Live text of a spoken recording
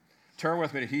Turn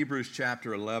with me to Hebrews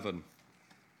chapter 11.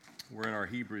 We're in our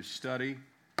Hebrews study.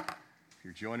 If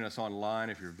you're joining us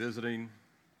online, if you're visiting,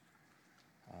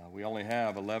 we only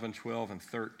have 11, 12, and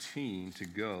 13 to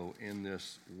go in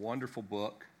this wonderful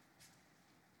book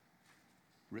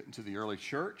written to the early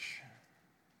church,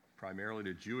 primarily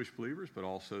to Jewish believers, but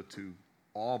also to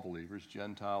all believers,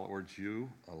 Gentile or Jew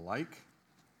alike.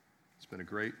 It's been a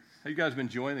great... Have you guys been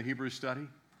enjoying the Hebrews study?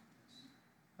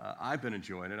 I've been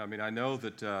enjoying it. I mean, I know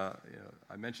that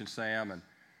I mentioned Sam, and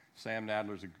Sam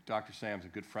Nadler's Dr. Sam's a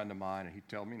good friend of mine, and he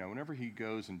told me, whenever he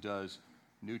goes and does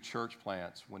new church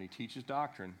plants, when he teaches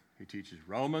doctrine, he teaches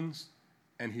Romans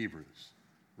and Hebrews.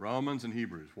 Romans and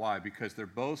Hebrews. Why? Because they're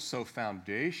both so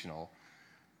foundational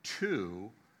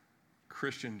to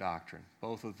Christian doctrine.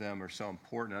 Both of them are so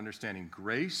important in understanding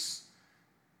grace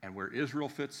and where Israel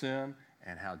fits in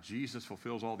and how Jesus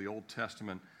fulfills all the Old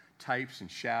Testament types and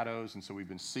shadows, and so we've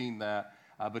been seeing that.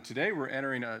 But today we're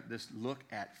entering this look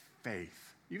at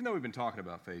faith, even though we've been talking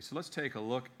about faith. So let's take a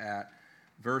look at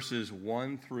verses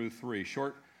 1 through 3,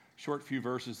 short few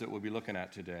verses that we'll be looking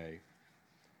at today.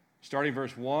 Starting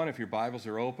verse 1, if your Bibles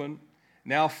are open.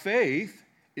 Now faith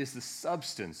is the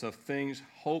substance of things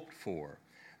hoped for,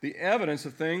 the evidence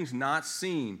of things not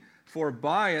seen, for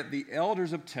by it the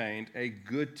elders obtained a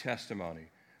good testimony.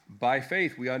 By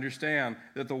faith, we understand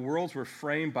that the worlds were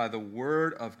framed by the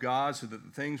word of God, so that the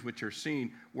things which are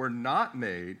seen were not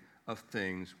made of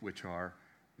things which are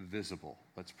visible.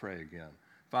 Let's pray again.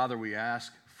 Father, we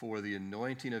ask for the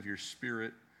anointing of your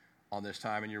Spirit on this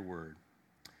time in your word.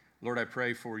 Lord, I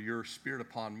pray for your Spirit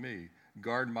upon me.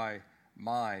 Guard my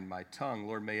mind, my tongue.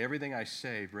 Lord, may everything I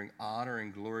say bring honor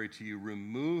and glory to you.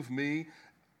 Remove me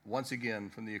once again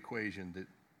from the equation, that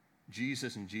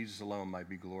Jesus and Jesus alone might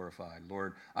be glorified.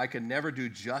 Lord, I can never do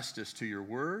justice to your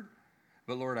word,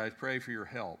 but Lord, I pray for your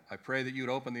help. I pray that you would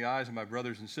open the eyes of my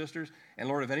brothers and sisters. And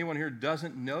Lord, if anyone here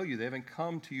doesn't know you, they haven't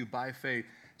come to you by faith,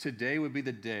 today would be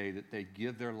the day that they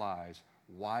give their lives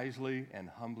wisely and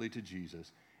humbly to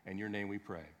Jesus. In your name we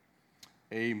pray.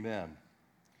 Amen.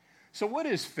 So what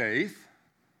is faith?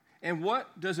 And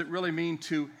what does it really mean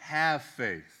to have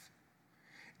faith?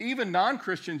 Even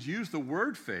non-Christians use the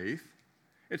word faith.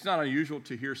 It's not unusual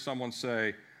to hear someone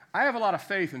say, I have a lot of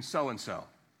faith in so-and-so.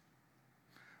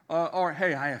 Or,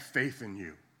 hey, I have faith in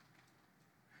you.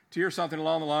 To hear something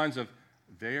along the lines of,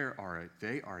 they are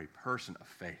a person of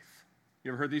faith.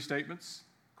 You ever heard these statements?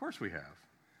 Of course we have.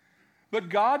 But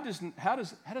God doesn't. How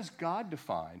does God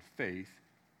define faith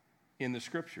in the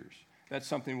Scriptures? That's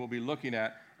something we'll be looking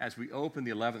at as we open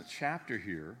the 11th chapter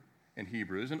here in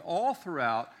Hebrews. And all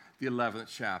throughout the 11th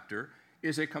chapter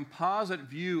is a composite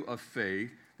view of faith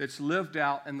that's lived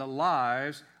out in the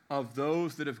lives of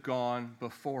those that have gone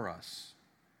before us.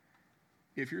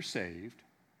 If you're saved,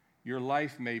 your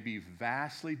life may be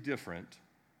vastly different,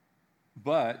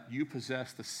 but you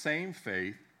possess the same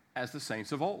faith as the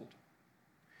saints of old.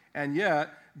 And yet,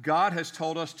 God has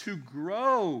told us to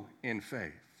grow in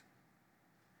faith,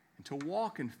 and to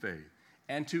walk in faith,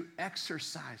 and to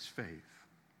exercise faith.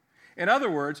 In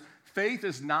other words, faith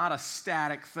is not a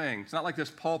static thing. It's not like this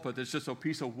pulpit that's just a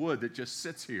piece of wood that just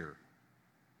sits here.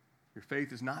 Your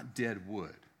faith is not dead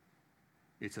wood.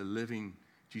 It's a living,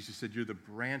 Jesus said, you're the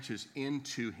branches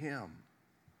into him.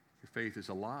 Your faith is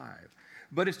alive.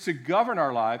 But it's to govern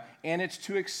our life, and it's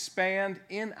to expand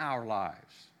in our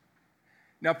lives.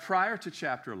 Now, prior to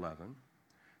chapter 11,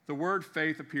 the word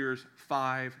faith appears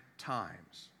 5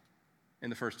 times in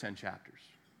the first 10 chapters.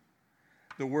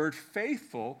 The word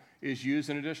faithful is used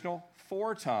an additional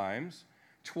 4 times,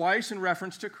 twice in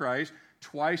reference to Christ,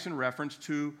 twice in reference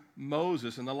to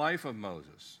Moses and the life of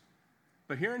Moses.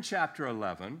 But here in chapter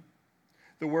 11,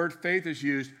 the word faith is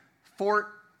used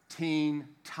 14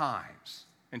 times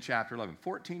in chapter 11.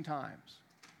 14 times.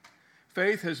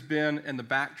 Faith has been in the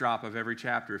backdrop of every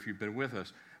chapter if you've been with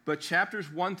us. But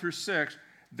chapters 1 through 6,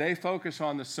 they focus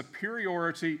on the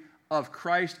superiority of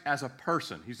Christ as a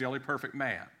person. He's the only perfect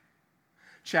man.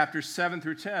 Chapters 7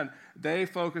 through 10, they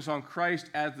focus on Christ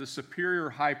as the superior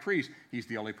high priest. He's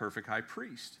the only perfect high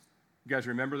priest. You guys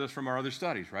remember this from our other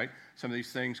studies, right? Some of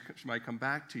these things might come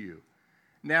back to you.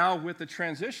 Now, with the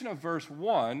transition of verse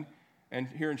 1, and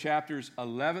here in chapters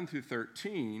 11 through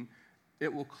 13,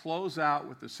 it will close out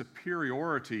with the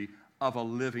superiority of a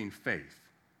living faith.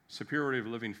 Superiority of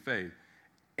living faith.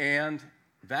 And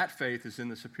that faith is in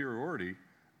the superiority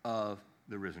of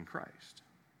the risen Christ.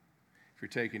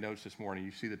 If you're taking notes this morning,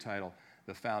 you see the title,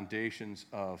 The Foundations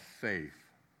of Faith.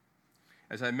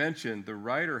 As I mentioned, the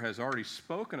writer has already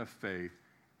spoken of faith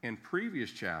in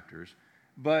previous chapters,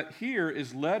 but here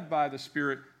is led by the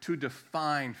Spirit to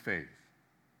define faith.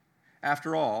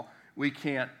 After all, we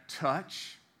can't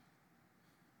touch,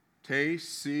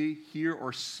 taste, see, hear,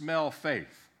 or smell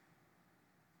faith,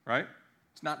 right?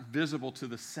 It's not visible to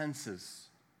the senses.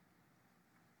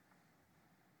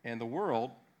 And the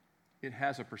world, it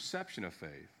has a perception of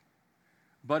faith.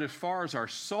 But as far as our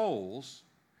souls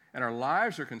and our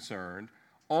lives are concerned,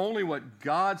 only what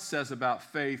God says about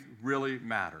faith really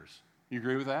matters. You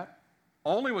agree with that?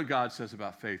 Only what God says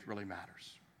about faith really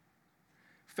matters.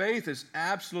 Faith is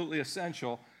absolutely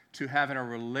essential to having a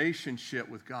relationship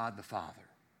with God the Father.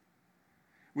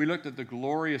 We looked at the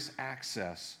glorious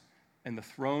access in the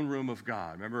throne room of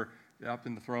God. Remember, up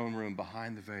in the throne room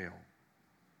behind the veil.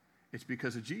 It's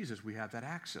because of Jesus we have that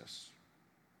access.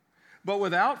 But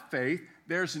without faith,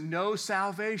 there's no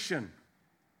salvation.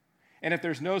 And if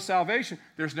there's no salvation,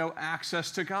 there's no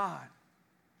access to God.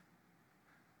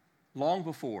 Long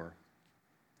before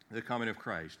the coming of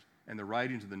Christ and the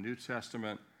writings of the New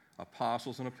Testament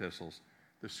apostles and epistles,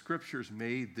 the Scriptures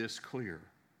made this clear.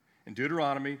 In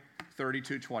Deuteronomy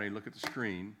 32:20, look at the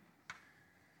screen.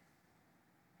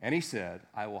 And he said,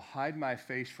 I will hide my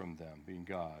face from them, being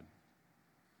God.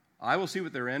 I will see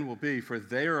what their end will be, for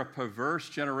they are a perverse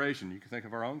generation. You can think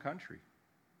of our own country.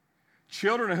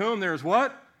 Children of whom there is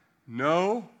what?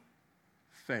 No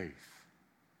faith.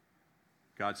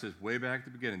 God says way back at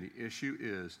the beginning, the issue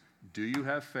is, do you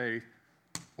have faith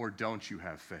or don't you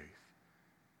have faith?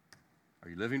 Are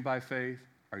you living by faith?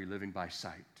 Are you living by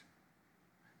sight?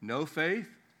 No faith,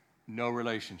 no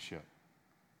relationship.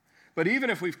 But even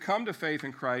if we've come to faith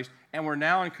in Christ and we're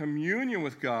now in communion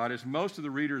with God, as most of the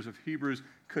readers of Hebrews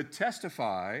could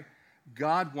testify,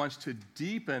 God wants to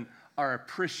deepen our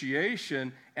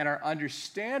appreciation and our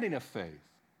understanding of faith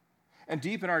and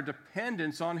deepen our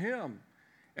dependence on Him.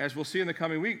 As we'll see in the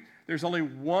coming week, there's only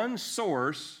one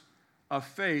source of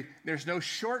faith. There's no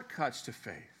shortcuts to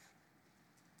faith.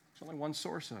 There's only one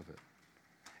source of it.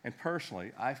 And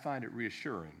personally, I find it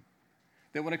reassuring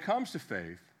that when it comes to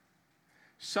faith,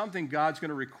 something God's going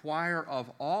to require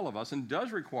of all of us, and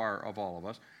does require of all of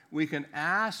us, we can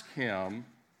ask Him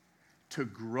to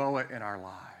grow it in our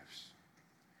lives.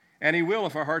 And He will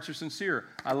if our hearts are sincere.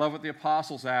 I love what the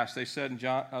apostles asked. They said in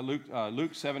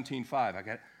Luke 17:5. I got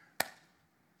it.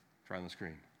 It's right on the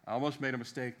screen. I almost made a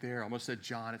mistake there. I almost said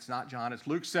John. It's not John. It's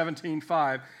Luke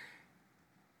 17:5.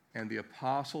 And the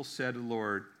apostles said to the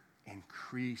Lord,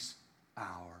 increase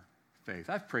our faith.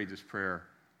 I've prayed this prayer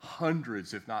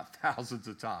hundreds, if not thousands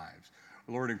of times.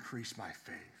 Lord, increase my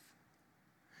faith.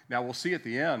 Now, we'll see at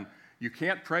the end, you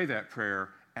can't pray that prayer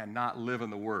and not live in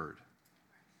the Word.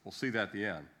 We'll see that at the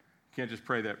end. You can't just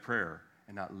pray that prayer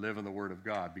and not live in the Word of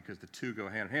God, because the two go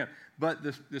hand in hand. But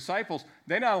the disciples,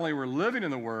 they not only were living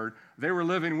in the Word, they were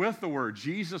living with the Word.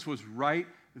 Jesus was right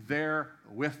there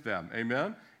with them.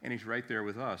 Amen? And He's right there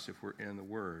with us if we're in the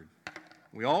Word.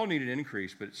 We all need an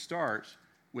increase, but it starts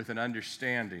with an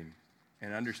understanding,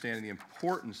 and understanding the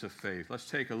importance of faith. Let's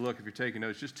take a look. If you're taking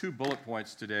notes, just 2 bullet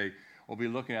points today we'll be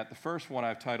looking at. The first one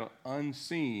I've titled,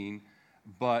 Unseen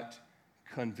but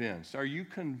Convinced. Are you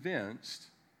convinced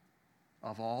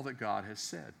of all that God has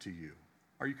said to you?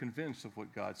 Are you convinced of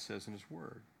what God says in His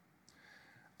Word?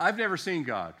 I've never seen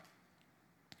God.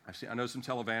 I know some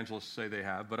televangelists say they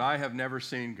have, but I have never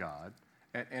seen God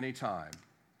at any time.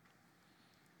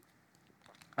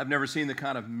 I've never seen the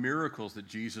kind of miracles that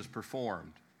Jesus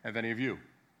performed. Have any of you?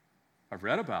 I've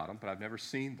read about them, but I've never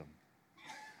seen them.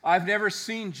 I've never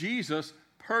seen Jesus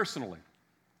personally.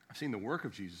 I've seen the work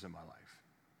of Jesus in my life.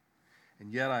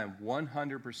 And yet I am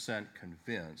 100%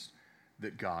 convinced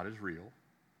that God is real,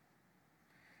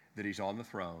 that He's on the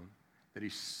throne, that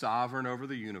He's sovereign over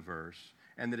the universe,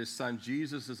 and that His Son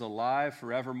Jesus is alive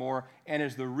forevermore, and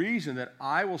is the reason that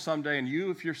I will someday, and you,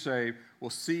 if you're saved,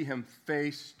 will see Him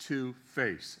face to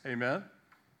face. Amen?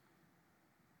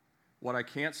 What I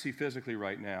can't see physically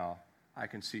right now, I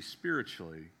can see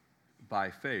spiritually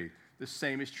by faith. The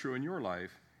same is true in your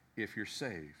life if you're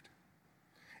saved.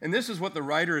 And this is what the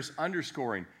writer is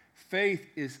underscoring. Faith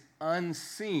is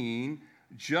unseen,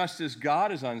 just as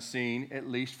God is unseen, at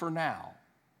least for now.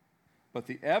 But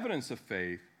the evidence of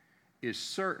faith is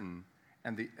certain,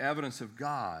 and the evidence of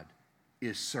God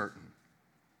is certain.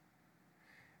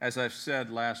 As I've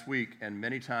said last week and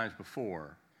many times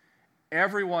before,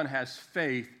 everyone has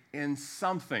faith in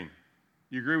something.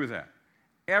 You agree with that?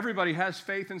 Everybody has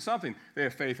faith in something. They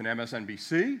have faith in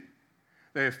MSNBC.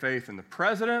 They have faith in the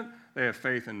president. They have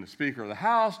faith in the Speaker of the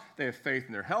House. They have faith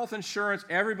in their health insurance.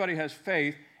 Everybody has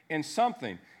faith in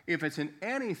something. If it's in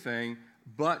anything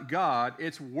but God,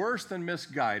 it's worse than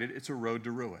misguided. It's a road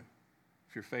to ruin.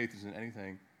 If your faith is in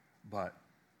anything but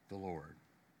the Lord.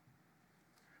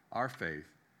 Our faith,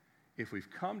 if we've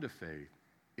come to faith,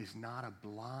 is not a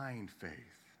blind faith.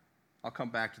 I'll come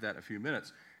back to that in a few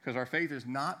minutes, because our faith is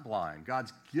not blind.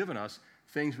 God's given us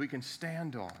things we can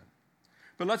stand on.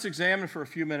 But let's examine for a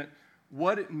few minutes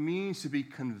what it means to be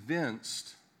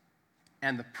convinced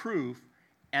and the proof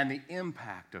and the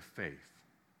impact of faith.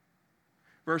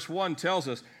 Verse 1 tells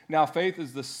us, now faith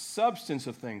is the substance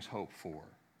of things hoped for.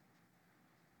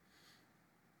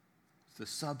 It's the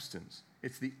substance.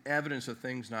 It's the evidence of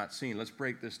things not seen. Let's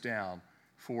break this down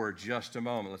for just a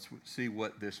moment. Let's see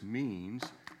what this means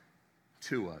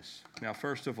to us. Now,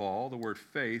 first of all, the word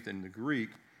faith in the Greek,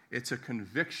 it's a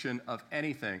conviction of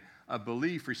anything, a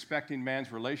belief respecting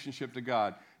man's relationship to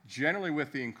God, generally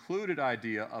with the included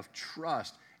idea of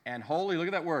trust and holy, look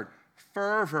at that word,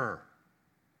 fervor,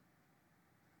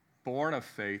 born of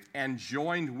faith and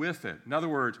joined with it. In other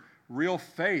words, real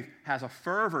faith has a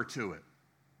fervor to it,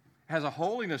 has a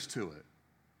holiness to it.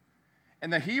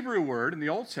 And the Hebrew word in the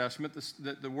Old Testament,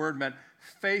 the word meant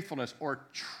faithfulness or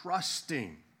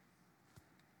trusting.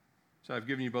 So I've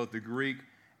given you both the Greek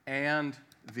and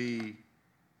the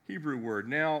Hebrew word.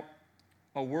 Now,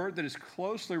 a word that is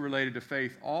closely related to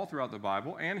faith all throughout the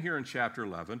Bible and here in chapter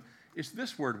 11 is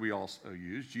this word we also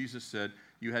use. Jesus said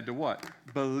you had to what?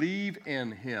 Believe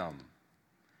in him.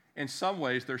 In some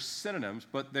ways, they're synonyms,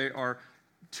 but they are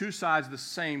two sides of the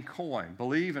same coin,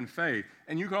 believe and faith.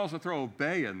 And you can also throw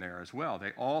obey in there as well.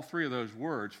 All three of those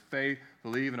words, faith,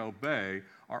 believe, and obey,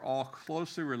 are all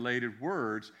closely related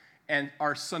words and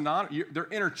are synonymous. They're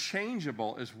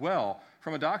interchangeable as well.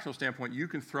 From a doctrinal standpoint, you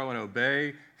can throw in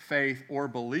obey, faith, or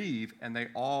believe, and they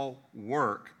all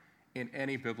work in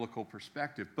any biblical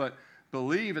perspective. But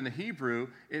believe in the Hebrew,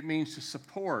 it means to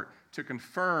support, to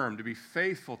confirm, to be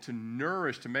faithful, to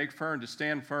nourish, to make firm, to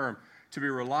stand firm, to be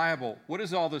reliable. What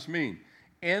does all this mean?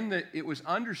 And that it was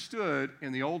understood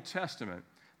in the Old Testament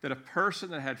that a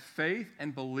person that had faith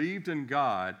and believed in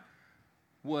God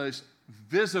was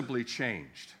visibly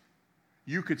changed.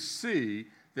 You could see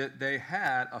that they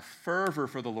had a fervor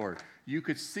for the Lord. You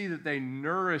could see that they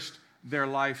nourished their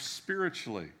life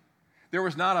spiritually. There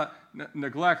was not a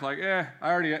neglect like,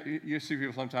 you see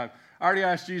people sometimes, I already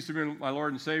asked Jesus to be my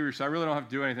Lord and Savior, so I really don't have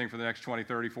to do anything for the next 20,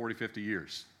 30, 40, 50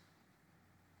 years.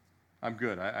 I'm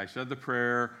good. I said the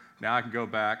prayer. Now I can go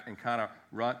back and kind of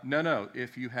run. No.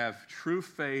 If you have true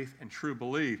faith and true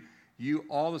belief, you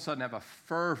all of a sudden have a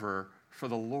fervor for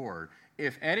the Lord.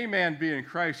 If any man be in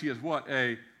Christ, he is what?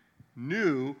 A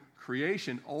new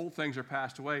creation. Old things are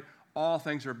passed away. All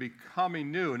things are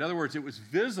becoming new. In other words, it was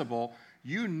visible.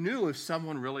 You knew if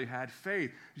someone really had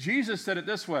faith. Jesus said it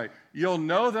this way, you'll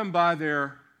know them by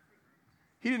their...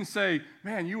 He didn't say,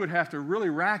 man, you would have to really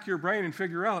rack your brain and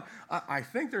figure out, I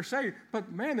think they're saved,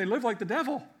 but man, they live like the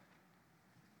devil.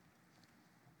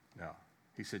 No.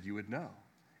 He said you would know.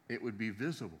 It would be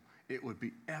visible. It would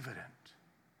be evident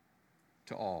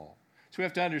to all. So we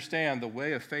have to understand the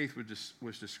way of faith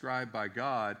was described by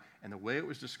God and the way it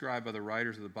was described by the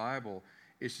writers of the Bible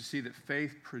is to see that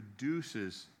faith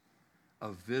produces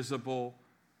a visible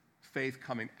faith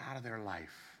coming out of their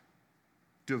life,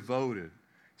 devoted,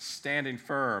 standing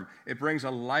firm. It brings a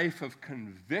life of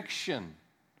conviction,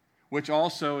 which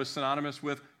also is synonymous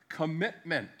with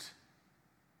commitment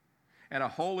and a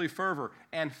holy fervor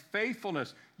and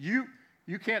faithfulness. You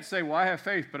can't say, well, I have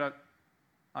faith, but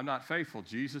I'm not faithful.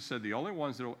 Jesus said the only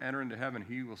ones that will enter into heaven,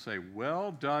 he will say,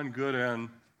 well done, good and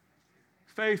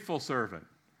faithful servant.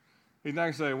 He's not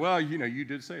going to say, well, you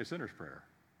did say a sinner's prayer.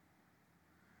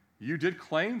 You did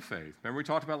claim faith. Remember we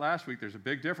talked about last week, there's a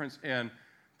big difference in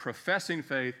professing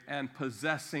faith and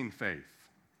possessing faith.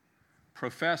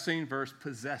 Professing versus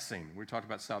possessing. We talked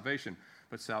about salvation,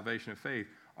 but salvation and faith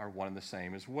are one and the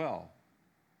same as well.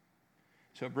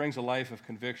 So it brings a life of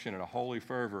conviction and a holy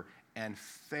fervor and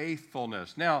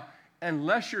faithfulness. Now,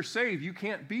 unless you're saved, you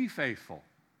can't be faithful.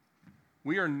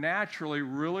 We are naturally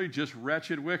really just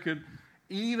wretched, wicked.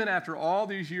 Even after all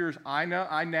these years, I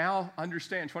now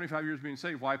understand, 25 years being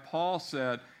saved, why Paul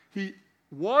said he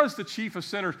was the chief of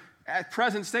sinners. At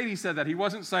present state, he said that. He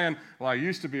wasn't saying, well, I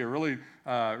used to be a really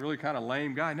kind of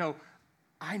lame guy. No,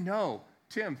 I know,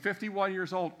 Tim, 51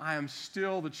 years old, I am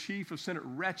still the chief of sinners,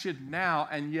 wretched now,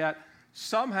 and yet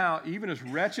somehow, even as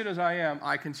wretched as I am,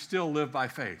 I can still live by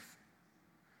faith.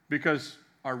 Because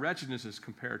our wretchedness is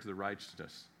compared to the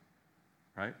righteousness,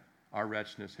 right? Our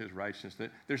wretchedness, his righteousness.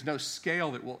 There's no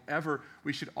scale that will ever,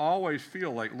 we should always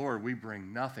feel like, Lord, we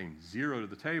bring nothing, zero to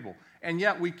the table. And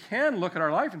yet we can look at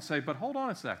our life and say, but hold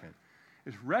on a second.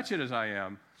 As wretched as I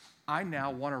am, I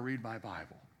now want to read my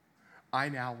Bible. I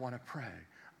now want to pray.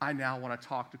 I now want to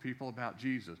talk to people about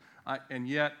Jesus. And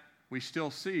yet we still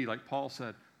see, like Paul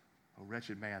said, oh,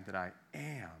 wretched man that I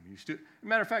am.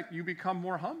 Matter of fact, you become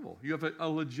more humble. You have a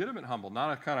legitimate humble,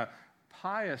 not a kind of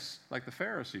pious like the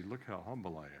Pharisee. Look how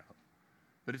humble I am.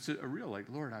 But it's a real, like,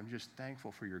 Lord, I'm just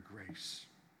thankful for your grace.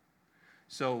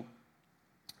 So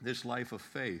this life of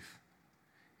faith,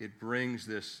 it brings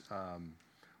this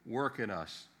work in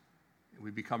us.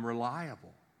 We become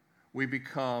reliable. We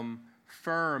become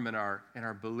firm in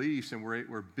our beliefs, and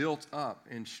we're built up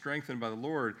and strengthened by the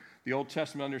Lord. The Old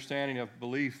Testament understanding of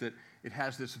belief that it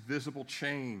has this visible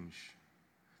change,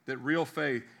 that real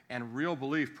faith and real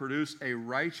belief produce a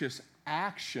righteous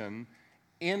action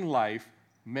in life,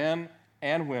 men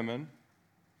and women.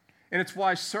 And it's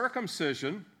why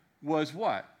circumcision was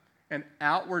what? An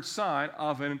outward sign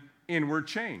of an inward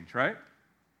change, right?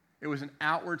 It was an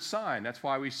outward sign. That's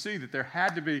why we see that there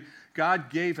had to be, God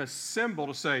gave a symbol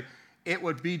to say it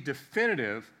would be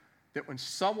definitive that when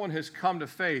someone has come to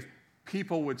faith,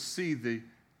 people would see the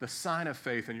sign of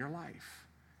faith in your life.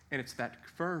 And it's that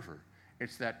fervor.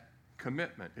 It's that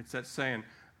commitment. It's that saying,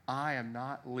 I am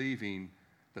not leaving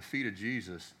the feet of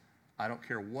Jesus. I don't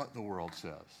care what the world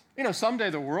says. You know,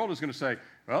 someday the world is going to say,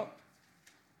 well,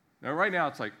 now right now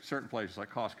it's like certain places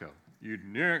like Costco. You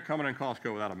aren't coming in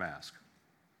Costco without a mask.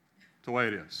 It's the way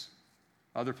it is.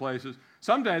 Other places,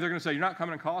 someday they're going to say, you're not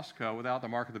coming in Costco without the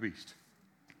mark of the beast.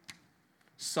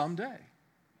 Someday.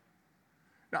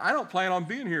 Now, I don't plan on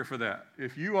being here for that.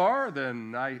 If you are,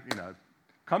 then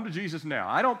come to Jesus now.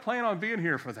 I don't plan on being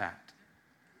here for that.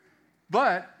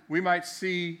 But we might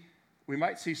see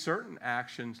certain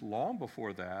actions long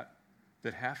before that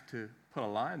have to put a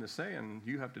line to say, and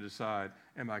you have to decide,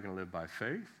 am I going to live by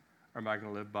faith or am I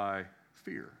going to live by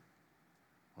fear?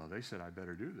 Well, they said, I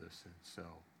better do this. And so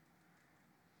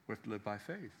we have to live by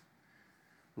faith.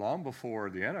 Long before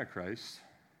the Antichrist,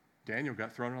 Daniel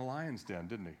got thrown in a lion's den,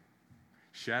 didn't he?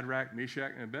 Shadrach,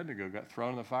 Meshach, and Abednego got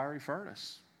thrown in the fiery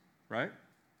furnace, right?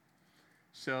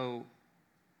 So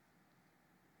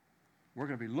we're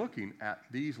going to be looking at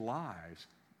these lives.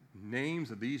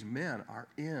 Names of these men are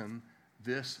in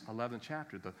this 11th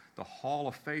chapter, the Hall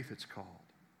of Faith it's called.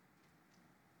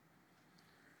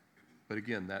 But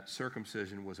again, that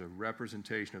circumcision was a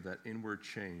representation of that inward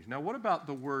change. Now, what about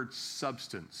the word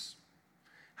substance?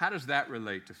 How does that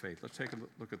relate to faith? Let's take a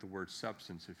look at the word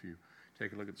substance if you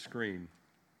take a look at the screen.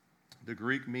 The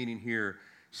Greek meaning here,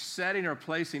 setting or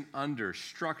placing under,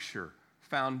 structure,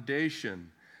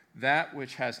 foundation, that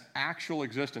which has actual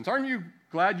existence. Aren't you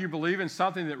glad you believe in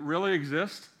something that really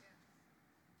exists?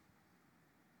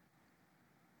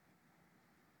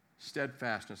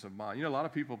 Steadfastness of mind. You know, a lot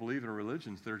of people believe in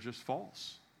religions that are just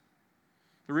false.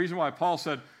 The reason why Paul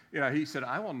said, he said,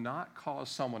 I will not cause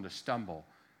someone to stumble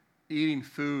eating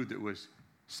food that was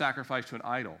sacrificed to an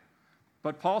idol.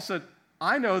 But Paul said,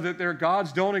 I know that their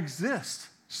gods don't exist,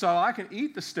 so I can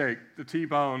eat the steak, the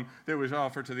T-bone that was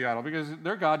offered to the idol, because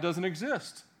their God doesn't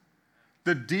exist.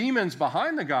 The demons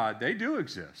behind the God, they do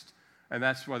exist, and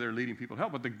that's why they're leading people to hell.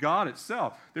 But the God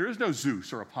itself, there is no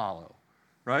Zeus or Apollo,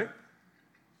 right?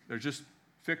 They're just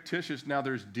fictitious. Now,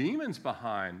 there's demons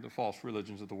behind the false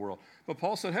religions of the world. But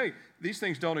Paul said, hey, these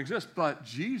things don't exist, but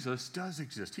Jesus does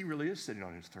exist. He really is sitting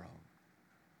on his throne.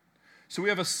 So we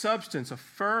have a substance, a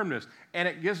firmness, and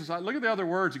it gives us, look at the other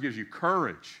words it gives you,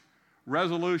 courage,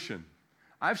 resolution.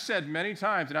 I've said many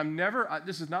times, and I'm never,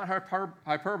 this is not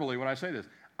hyperbole when I say this,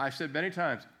 I've said many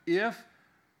times, if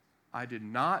I did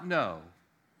not know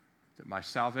that my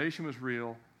salvation was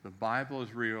real, the Bible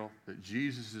is real, that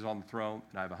Jesus is on the throne,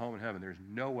 and I have a home in heaven, there's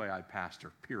no way I'd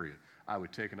pastor, period. I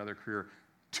would take another career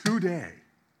today.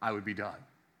 I would be done.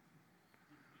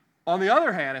 On the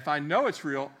other hand, if I know it's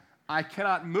real, I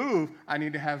cannot move. I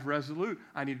need to have resolute.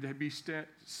 I need to be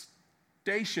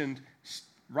stationed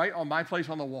right on my place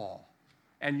on the wall.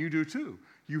 And you do too.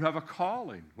 You have a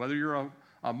calling, whether you're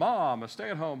a mom, a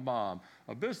stay-at-home mom,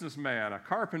 a businessman, a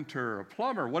carpenter, a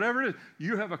plumber, whatever it is,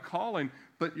 you have a calling,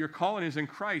 but your calling is in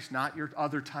Christ, not your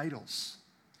other titles.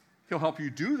 He'll help you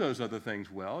do those other things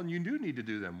well, and you do need to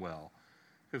do them well.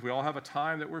 Because we all have a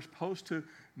time that we're supposed to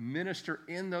minister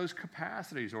in those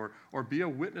capacities or be a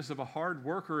witness of a hard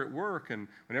worker at work, and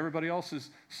when everybody else is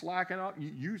slacking up,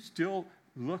 you still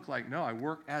look like, no, I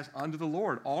work as unto the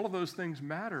Lord. All of those things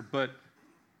matter, but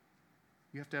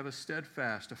you have to have a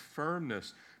steadfast, a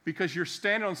firmness, because you're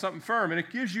standing on something firm, and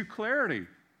it gives you clarity.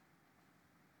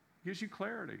 It gives you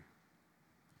clarity.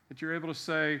 That you're able to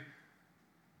say,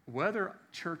 whether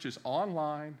church is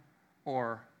online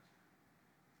or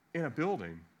in a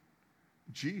building,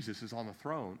 Jesus is on the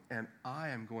throne, and I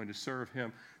am going to serve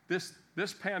him. This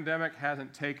pandemic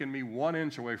hasn't taken me 1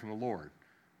 inch away from the Lord.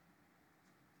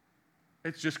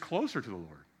 It's just closer to the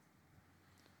Lord.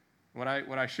 When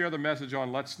I share the message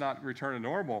on let's not return to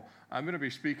normal, I'm going to be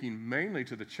speaking mainly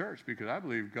to the church because I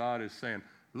believe God is saying,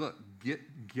 look,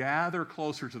 gather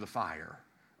closer to the fire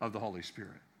of the Holy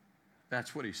Spirit.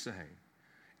 That's what he's saying.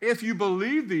 If you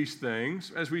believe these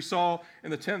things, as we saw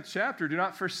in the 10th chapter, do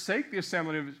not forsake the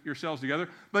assembling of yourselves together,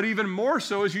 but even more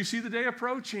so as you see the day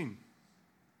approaching.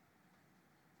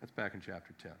 That's back in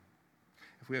chapter 10.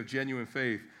 If we have genuine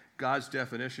faith, God's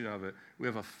definition of it, we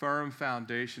have a firm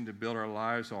foundation to build our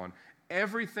lives on.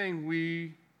 Everything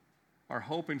we are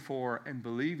hoping for and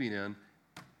believing in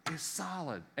is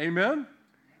solid. Amen?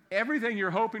 Everything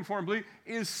you're hoping for and believing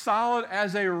is solid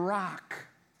as a rock.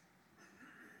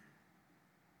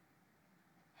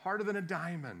 Harder than a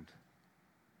diamond.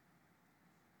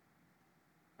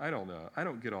 I don't know. I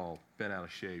don't get all bent out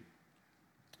of shape.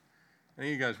 Any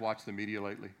of you guys watch the media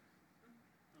lately?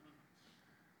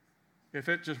 If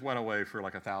it just went away for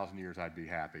like 1,000 years, I'd be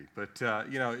happy. But,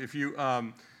 if you,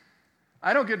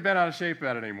 I don't get bent out of shape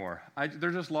about it anymore.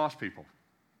 They're just lost people.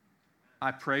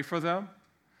 I pray for them.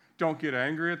 Don't get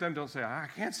angry at them. Don't say, I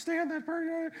can't stand that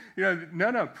person.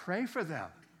 No, pray for them.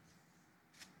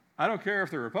 I don't care if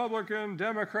they're Republican,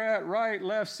 Democrat, right,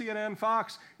 left, CNN,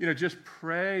 Fox. Just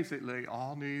pray that they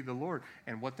all need the Lord.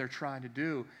 And what they're trying to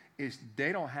do is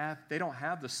they don't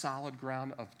have the solid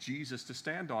ground of Jesus to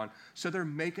stand on, so they're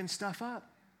making stuff up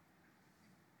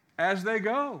as they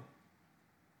go.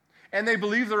 And they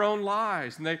believe their own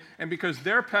lies, and because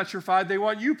they're petrified, they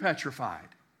want you petrified.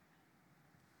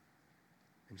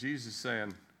 And Jesus is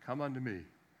saying, come unto me,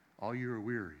 all you are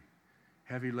weary,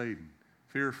 heavy laden,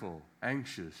 fearful,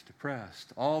 anxious,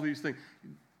 depressed, all these things.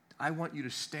 I want you to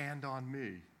stand on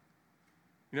me.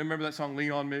 Remember that song,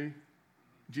 Lean on Me?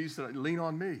 Jesus said, lean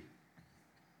on me.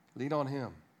 Lean on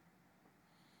him.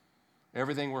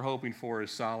 Everything we're hoping for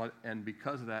is solid, and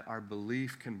because of that, our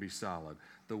belief can be solid.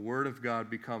 The Word of God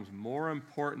becomes more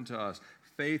important to us.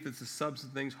 Faith is the substance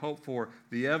of things hoped for,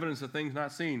 the evidence of things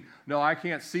not seen. No, I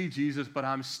can't see Jesus, but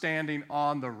I'm standing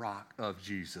on the rock of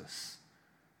Jesus.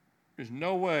 There's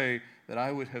no way that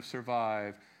I would have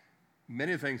survived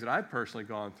many of the things that I've personally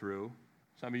gone through.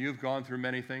 Some of you have gone through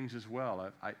many things as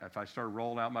well. If I start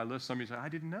rolling out my list, some of you say, I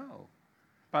didn't know.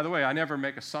 By the way, I never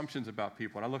make assumptions about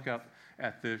people. When I look out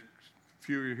at the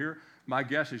few of you here, my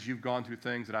guess is you've gone through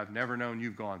things that I've never known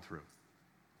you've gone through.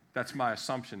 That's my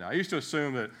assumption now. I used to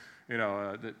assume that,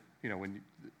 when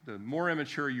the more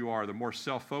immature you are, the more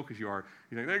self-focused you are,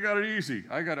 you think, they got it easy,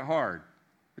 I got it hard.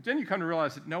 But then you come to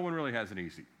realize that no one really has it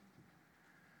easy.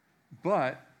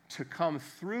 But to come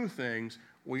through things,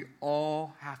 we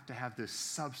all have to have this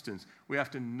substance. We have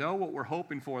to know what we're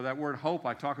hoping for. That word hope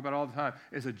I talk about all the time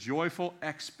is a joyful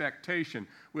expectation.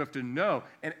 We have to know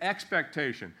an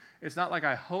expectation. It's not like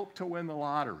I hope to win the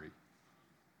lottery.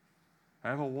 I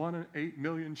have a 1 in 8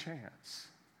 million chance.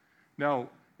 No,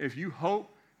 if you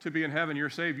hope to be in heaven, you're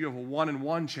saved, you have a 1 in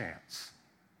 1 chance.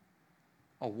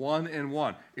 A 1 in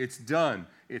 1. It's done.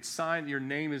 It's signed. Your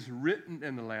name is written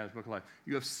in the Lamb's Book of Life.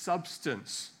 You have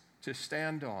substance to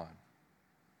stand on.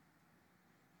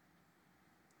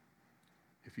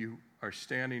 If you are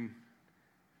standing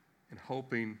and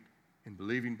hoping and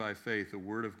believing by faith, the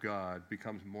Word of God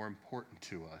becomes more important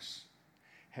to us.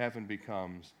 Heaven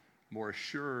becomes more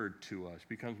assured to us,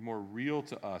 becomes more real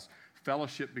to us.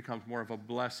 Fellowship becomes more of a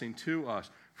blessing to us.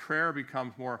 Prayer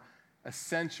becomes more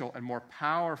essential and more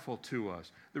powerful to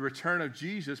us. The return of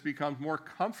Jesus becomes more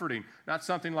comforting, not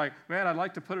something like, man, I'd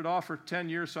like to put it off for 10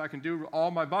 years so I can do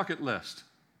all my bucket list.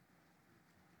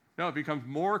 No, it becomes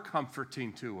more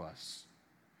comforting to us.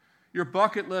 Your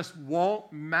bucket list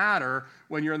won't matter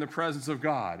when you're in the presence of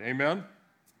God. Amen?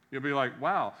 You'll be like,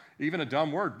 wow, even a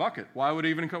dumb word, bucket. Why would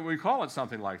we call it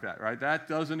something like that, right? That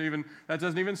doesn't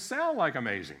even sound like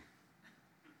amazing.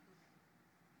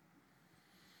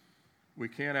 We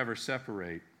can't ever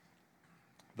separate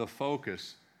the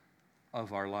focus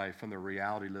of our life from the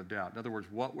reality lived out. In other words,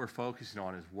 what we're focusing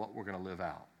on is what we're going to live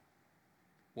out.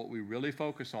 What we really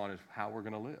focus on is how we're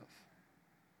going to live.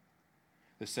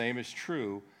 The same is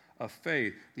true of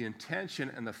faith. The intention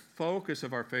and the focus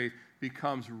of our faith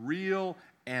becomes real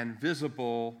and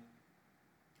visible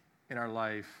in our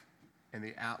life, and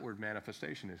the outward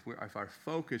manifestation is. If our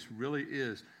focus really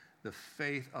is the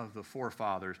faith of the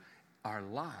forefathers, our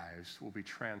lives will be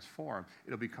transformed.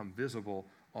 It'll become visible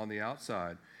on the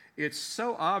outside. It's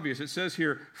so obvious. It says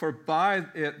here, for by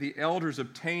it the elders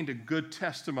obtained a good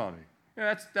testimony.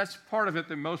 That's part of it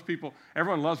that most people,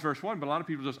 everyone loves verse 1, but a lot of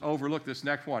people just overlook this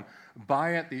next one.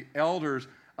 By it the elders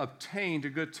obtained a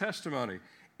good testimony.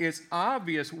 It's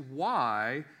obvious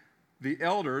why the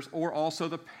elders, or also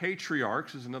the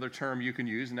patriarchs, is another term you can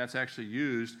use, and that's actually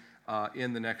used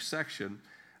in the next section.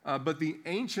 But the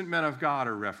ancient men of God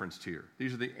are referenced here.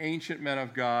 These are the ancient men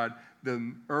of God,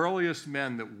 the earliest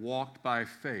men that walked by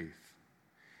faith.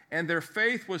 And their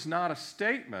faith was not a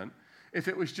statement. If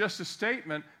it was just a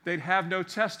statement, they'd have no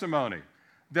testimony.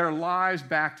 Their lives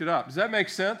backed it up. Does that make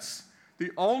sense?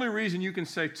 The only reason you can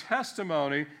say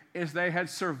testimony is they had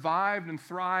survived and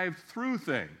thrived through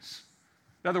things.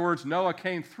 In other words, Noah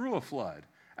came through a flood,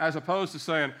 as opposed to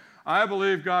saying, I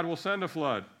believe God will send a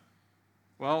flood.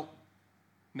 Well,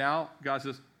 now God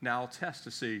says, now test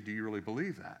to see, do you really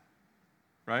believe that?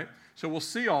 Right? So we'll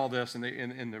see all this in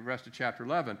the rest of chapter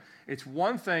 11. It's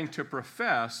one thing to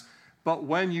profess, but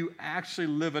when you actually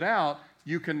live it out,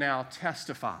 you can now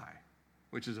testify,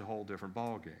 which is a whole different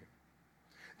ballgame.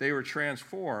 They were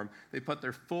transformed. They put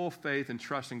their full faith and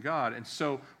trust in God. And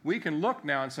so we can look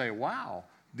now and say, wow,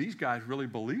 these guys really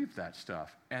believed that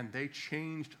stuff. And they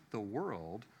changed the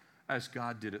world as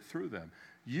God did it through them.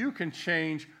 You can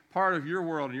change part of your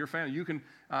world and your family. You can,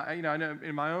 I know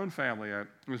in my own family, it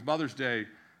was Mother's Day.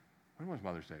 When was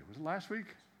Mother's Day? Was it last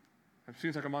week? It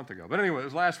seems like a month ago. But anyway, it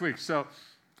was last week. So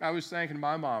I was thanking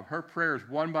my mom. Her prayers,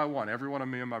 one by one, every one of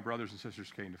me and my brothers and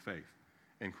sisters came to faith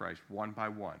in Christ, one by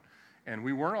one. And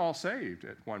we weren't all saved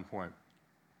at one point.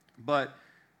 But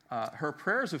her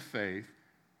prayers of faith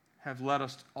have led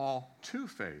us all to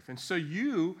faith. And so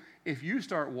if you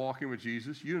start walking with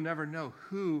Jesus, you never know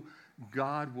who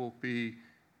God will be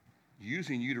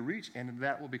using you to reach, and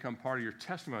that will become part of your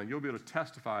testimony. You'll be able to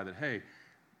testify that, hey,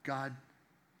 God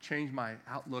changed my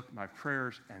outlook, my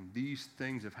prayers, and these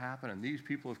things have happened, and these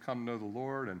people have come to know the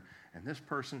Lord, and this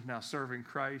person is now serving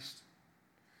Christ.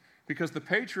 Because the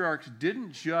patriarchs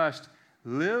didn't just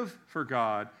live for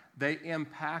God, they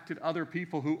impacted other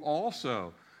people who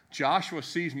also. Joshua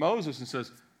sees Moses and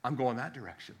says, I'm going that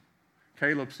direction.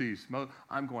 Caleb sees Moses,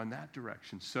 I'm going that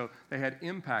direction. So they had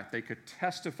impact. They could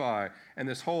testify. And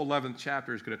this whole 11th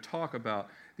chapter is going to talk about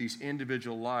these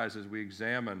individual lives as we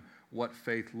examine what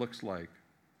faith looks like.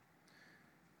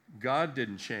 God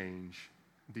didn't change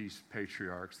these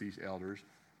patriarchs, these elders,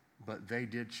 but they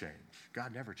did change.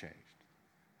 God never changed.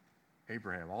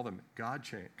 Abraham, all them, God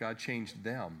changed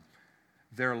them,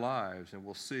 their lives, and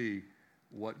we'll see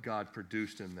what God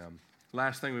produced in them.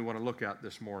 Last thing we want to look at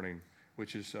this morning,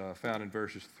 which is found in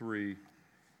verses 3,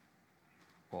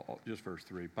 just verse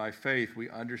 3. By faith, we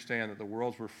understand that the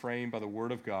worlds were framed by the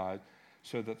word of God,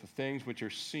 so that the things which are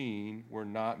seen were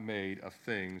not made of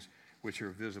things which are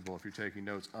visible. If you're taking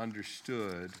notes,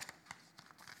 understood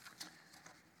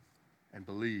and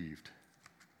believed.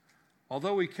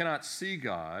 Although we cannot see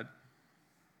God,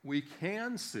 we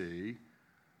can see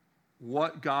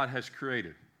what God has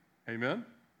created. Amen?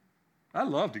 I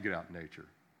love to get out in nature.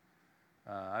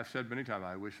 I've said many times,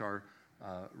 I wish our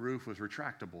roof was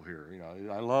retractable here.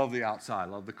 I love the outside,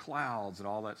 I love the clouds and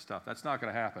all that stuff. That's not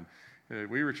going to happen.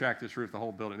 We retract this roof, the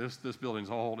whole building. This building's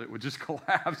old. It would just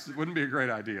collapse. It wouldn't be a great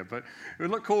idea. But it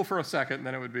would look cool for a second, and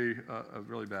then it would be a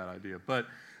really bad idea.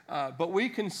 But we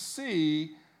can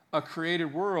see a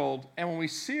created world, and when we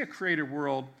see a created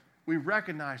world, we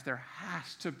recognize there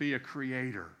has to be a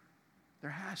creator.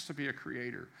 There has to be a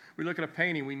creator. We look at a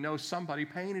painting, we know somebody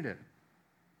painted it.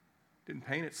 It didn't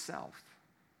paint itself.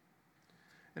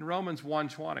 In Romans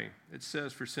 1:20, it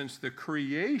says, for since the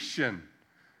creation,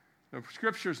 the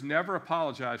scriptures never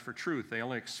apologize for truth. They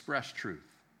only express truth.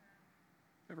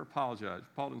 Never apologize.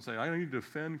 Paul didn't say, I need to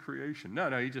defend creation. No,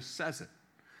 he just says it.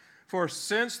 For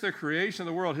since the creation of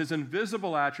the world, his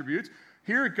invisible attributes,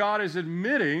 here God is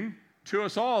admitting to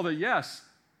us all that, yes,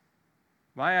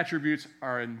 my attributes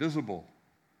are invisible.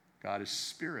 God is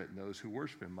spirit, and those who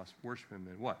worship him must worship him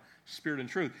in what? Spirit and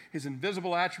truth. His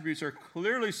invisible attributes are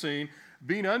clearly seen,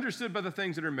 being understood by the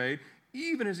things that are made,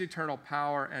 even his eternal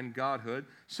power and godhood,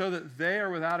 so that they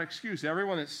are without excuse.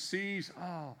 Everyone that sees,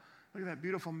 oh, look at that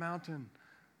beautiful mountain.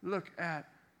 Look at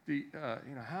the,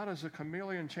 how does a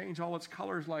chameleon change all its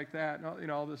colors like that?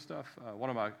 All this stuff.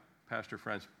 One of my pastor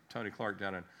friends, Tony Clark,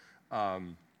 down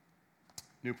in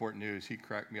Newport News, he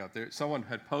cracked me up. Someone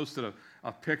had posted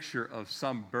a picture of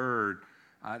some bird,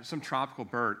 some tropical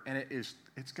bird, and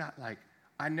it's got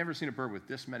I'd never seen a bird with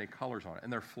this many colors on it,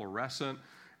 and they're fluorescent.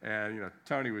 And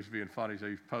Tony was being funny, so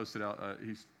he posted out.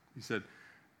 He said,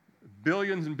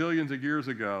 billions and billions of years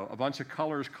ago, a bunch of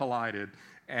colors collided,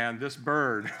 and this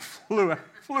bird flew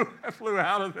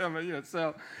out of them. And,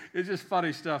 so it's just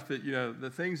funny stuff that the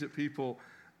things that people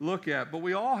look at. But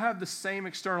we all have the same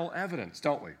external evidence,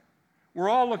 don't we? We're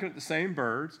all looking at the same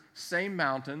birds, same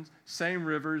mountains, same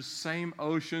rivers, same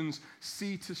oceans,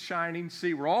 sea to shining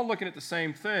sea. We're all looking at the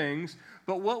same things,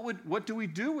 but what do we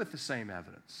do with the same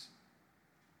evidence?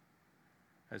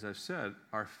 As I've said,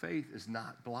 our faith is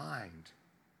not blind.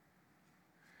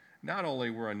 Not only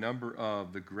were a number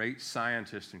of the great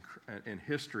scientists in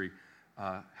history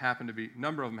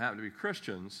number of them happened to be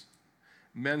Christians,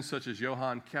 men such as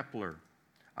Johann Kepler,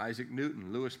 Isaac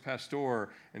Newton, Louis Pasteur,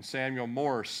 and Samuel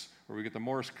Morse, where we get the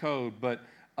Morse code, but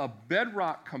a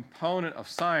bedrock component of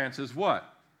science is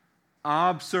what?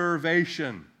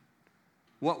 Observation.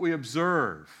 What we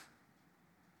observe.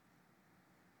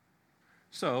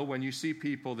 So when you see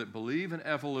people that believe in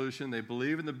evolution, they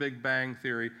believe in the Big Bang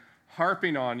Theory,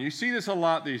 harping on, you see this a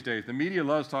lot these days. The media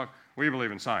loves to talk, we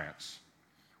believe in science.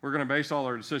 We're going to base all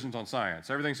our decisions on science.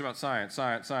 Everything's about science,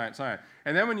 science, science, science.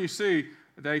 And then when you see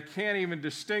they can't even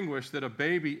distinguish that a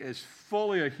baby is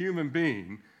fully a human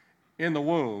being in the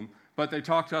womb, but they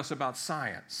talk to us about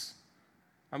science.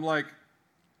 I'm like,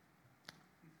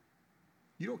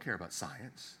 you don't care about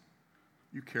science.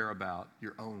 You care about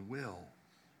your own will.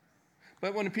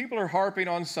 But when people are harping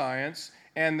on science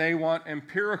and they want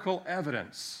empirical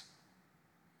evidence,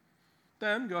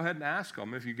 then go ahead and ask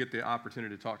them if you get the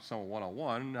opportunity to talk to someone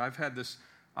one-on-one. I've had this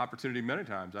opportunity many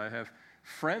times. I have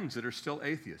friends that are still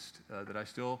atheists that I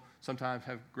still sometimes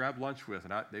have grabbed lunch with,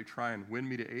 and they try and win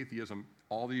me to atheism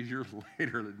all these years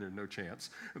later. There's no chance.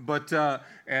 But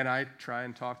and I try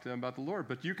and talk to them about the Lord.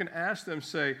 But you can ask them,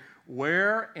 say,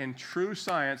 where in true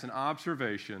science and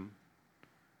observation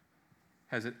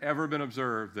has it ever been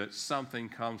observed that something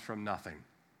comes from nothing?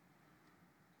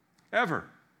 Ever.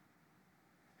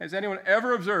 Has anyone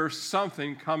ever observed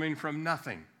something coming from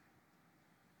nothing?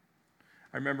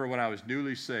 I remember when I was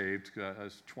newly saved, I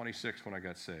was 26 when I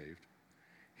got saved,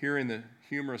 hearing the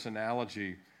humorous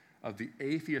analogy of the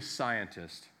atheist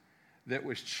scientist that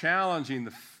was challenging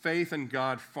the faith in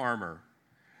God farmer,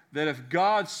 that if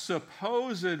God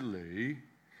supposedly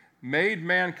made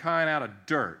mankind out of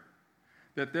dirt,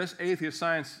 that this atheist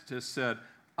scientist said,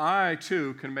 I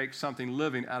too can make something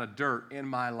living out of dirt in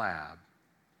my lab.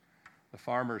 The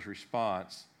farmer's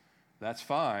response, that's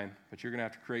fine, but you're going to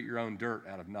have to create your own dirt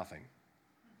out of nothing.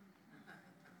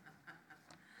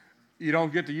 You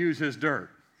don't get to use his dirt.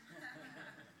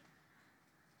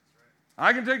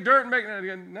 I can take dirt and make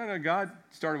it. No, God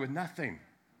started with nothing.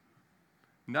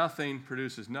 Nothing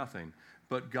produces nothing.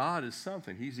 But God is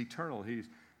something. He's eternal. He's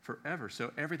forever.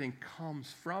 So everything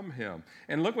comes from him.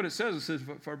 And look what it says. It says,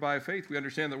 for by faith we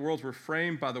understand that worlds were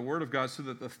framed by the word of God, so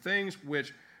that the things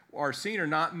which are seen are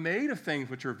not made of things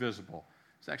which are visible.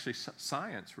 It's actually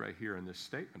science right here in this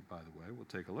statement, by the way. We'll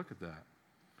take a look at that.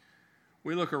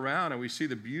 We look around and we see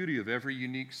the beauty of every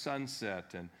unique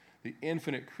sunset and the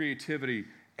infinite creativity.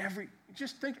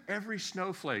 Just think every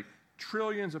snowflake,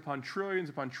 trillions upon trillions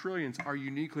upon trillions, are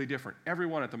uniquely different. Every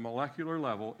one at the molecular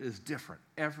level is different.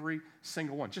 Every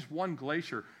single one. Just one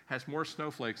glacier has more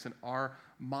snowflakes than our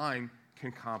mind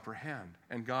can comprehend.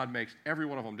 And God makes every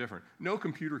one of them different. No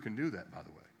computer can do that, by the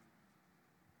way.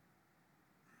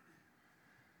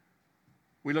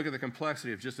 We look at the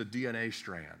complexity of just a DNA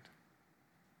strand.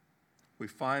 We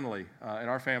finally, in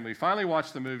our family,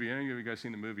 watched the movie. Any of you guys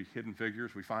seen the movie Hidden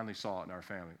Figures? We finally saw it in our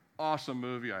family. Awesome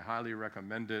movie. I highly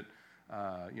recommend it.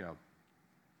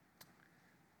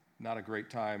 Not a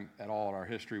great time at all in our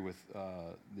history with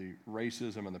the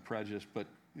racism and the prejudice, but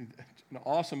an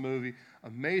awesome movie.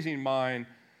 Amazing minds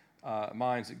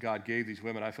that God gave these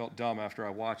women. I felt dumb after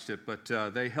I watched it, but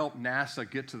they helped NASA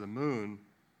get to the moon.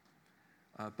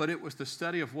 But it was the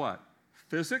study of what?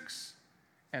 Physics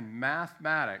and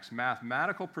mathematics,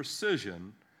 mathematical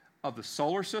precision of the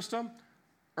solar system,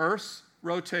 Earth's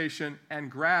rotation,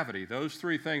 and gravity. Those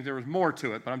three things, there was more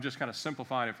to it, but I'm just kind of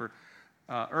simplifying it for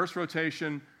Earth's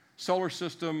rotation, solar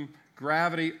system,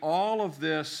 gravity, all of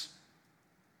this,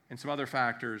 and some other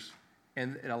factors,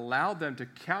 and it allowed them to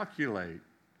calculate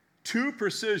to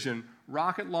precision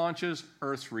rocket launches,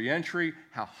 Earth's reentry,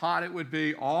 how hot it would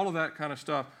be, all of that kind of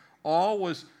stuff.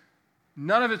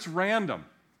 None of it's random,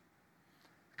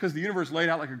 because the universe laid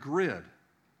out like a grid.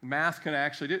 Math can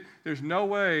actually do it. There's no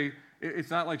way,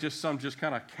 it's not like just some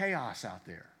kind of chaos out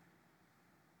there.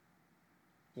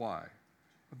 Why?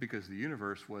 Because the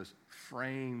universe was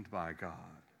framed by God.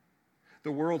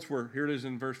 The worlds were, here it is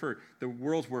in verse 4, the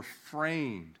worlds were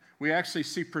framed. We actually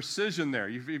see precision there.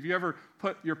 If you ever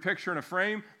put your picture in a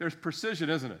frame, there's precision,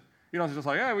 isn't it? You don't just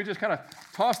like, hey, we just kind of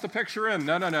toss the picture in.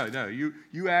 No.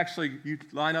 You actually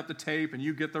line up the tape and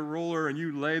you get the ruler and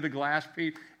you lay the glass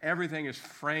piece. Everything is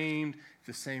framed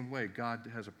the same way.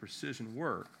 God has a precision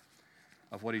work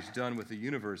of what he's done with the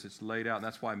universe. It's laid out. And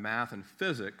that's why math and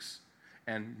physics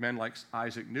and men like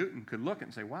Isaac Newton could look at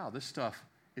and say, wow, this stuff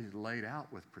is laid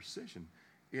out with precision.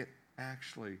 It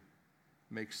actually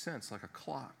makes sense like a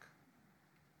clock.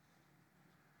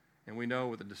 And we know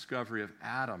with the discovery of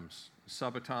atoms,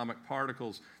 subatomic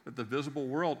particles, that the visible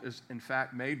world is in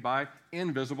fact made by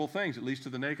invisible things, at least to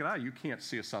the naked eye. You can't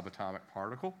see a subatomic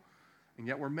particle, and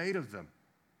yet we're made of them.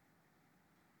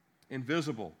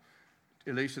 Invisible,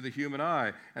 at least to the human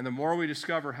eye. And the more we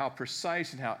discover how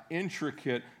precise and how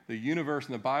intricate the universe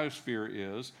and the biosphere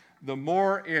is, the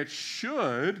more it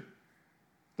should.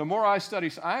 The more I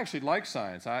study, I actually like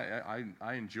science. I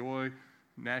enjoy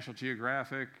National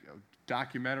Geographic,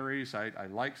 documentaries.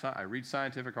 I read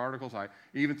scientific articles.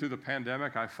 Even through the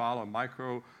pandemic, I follow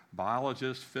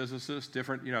microbiologists, physicists,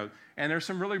 different, and there's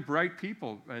some really bright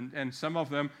people. And some of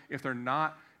them, if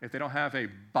they don't have a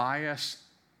bias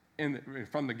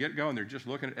from the get-go and they're just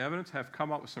looking at evidence, have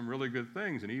come up with some really good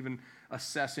things, and even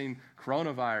assessing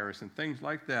coronavirus and things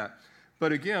like that.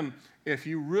 But again, if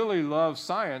you really love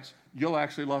science, you'll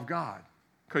actually love God,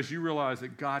 because you realize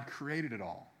that God created it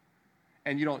all.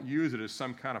 And you don't use it as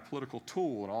some kind of political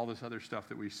tool and all this other stuff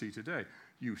that we see today.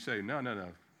 You say, no,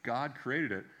 God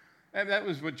created it. And that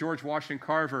was what George Washington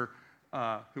Carver,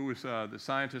 who was the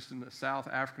scientist in the South,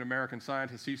 African-American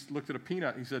scientist, he looked at a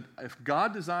peanut. He said, if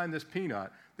God designed this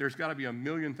peanut, there's got to be a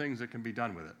million things that can be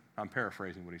done with it. I'm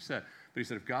paraphrasing what he said. But he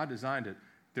said, if God designed it,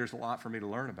 there's a lot for me to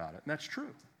learn about it. And that's true.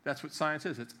 That's what science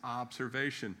is. It's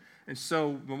observation. And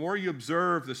so the more you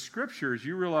observe the Scriptures,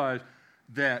 you realize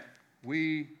that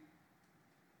we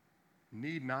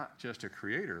need not just a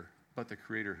creator, but the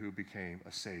creator who became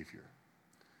a savior.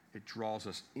 It draws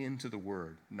us into the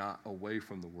Word, not away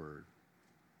from the Word.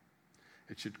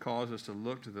 It should cause us to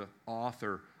look to the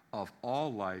author of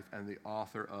all life and the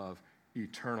author of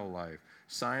eternal life.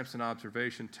 Science and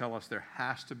observation tell us there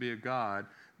has to be a God.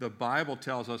 The Bible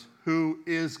tells us who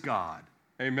is God.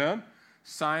 Amen?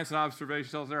 Science and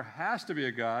observation tells us there has to be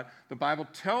a God. The Bible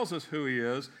tells us who he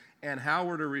is and how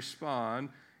we're to respond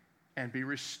and be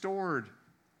restored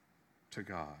to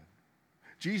God.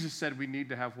 Jesus said we need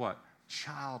to have what?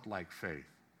 Childlike faith.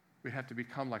 We have to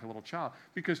become like a little child.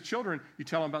 Because children, you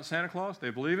tell them about Santa Claus,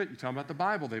 they believe it. You tell them about the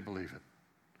Bible, they believe it.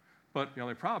 But the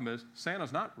only problem is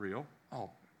Santa's not real. Oh,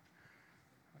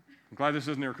 I'm glad this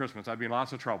isn't near Christmas. I'd be in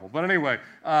lots of trouble. But anyway,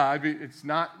 it's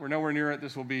not. We're nowhere near it.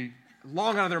 This will be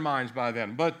long out of their minds by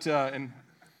then. But and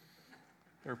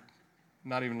they're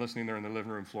not even listening. They're in the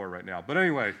living room floor right now. But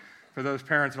anyway, for those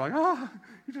parents who are like, oh,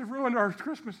 you just ruined our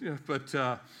Christmas. Yeah, but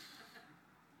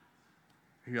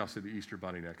maybe I'll say the Easter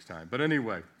Bunny next time. But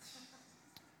anyway,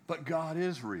 but God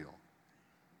is real.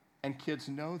 And kids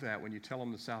know that when you tell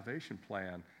them the salvation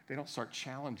plan, they don't start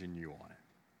challenging you on it.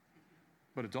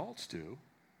 But adults do,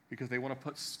 because they want to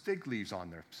put fig leaves on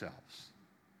themselves.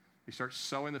 They start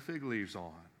sewing the fig leaves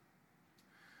on.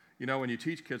 You know, when you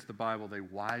teach kids the Bible, they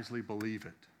wisely believe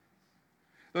it.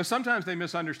 Though sometimes they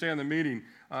misunderstand the meaning.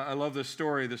 I love this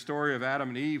story. The story of Adam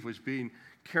and Eve was being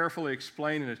carefully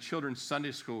explained in a children's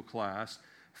Sunday school class.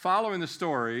 Following the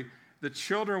story, the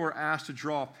children were asked to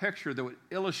draw a picture that would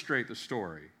illustrate the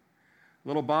story.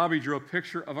 Little Bobby drew a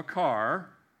picture of a car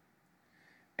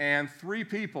and 3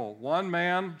 people, 1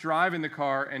 man driving the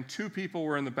car and 2 people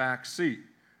were in the back seat,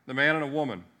 the man and a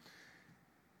woman.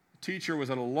 The teacher was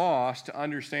at a loss to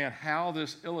understand how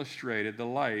this illustrated the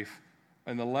life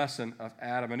and the lesson of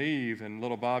Adam and Eve. And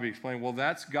little Bobby explained, well,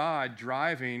 that's God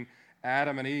driving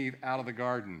Adam and Eve out of the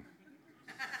garden.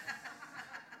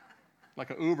 Like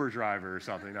an Uber driver or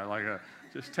something,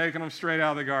 just taking them straight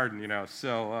out of the garden,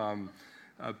 So,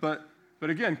 but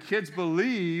again, kids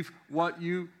believe what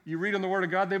you read in the Word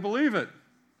of God, they believe it.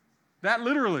 That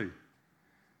literally.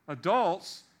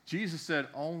 Adults, Jesus said,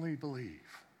 only believe.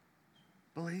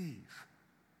 Believe.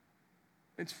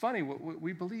 It's funny,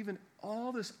 we believe in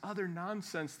all this other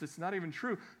nonsense that's not even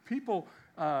true. People,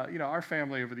 our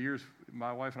family over the years,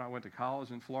 my wife and I went to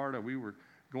college in Florida. We were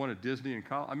going to Disney and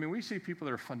college. I mean, we see people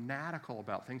that are fanatical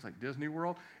about things like Disney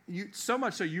World. So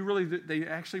much so they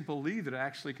actually believe that it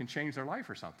actually can change their life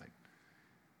or something.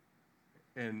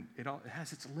 And it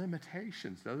has its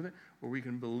limitations, doesn't it? Where we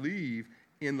can believe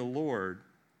in the Lord.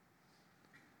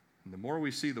 And the more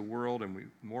we see the world and the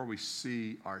more we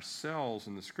see ourselves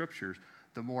in the Scriptures,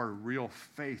 the more real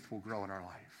faith will grow in our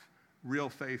life. Real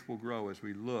faith will grow as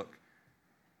we look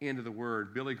into the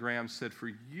Word. Billy Graham said for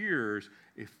years,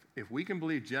 if we can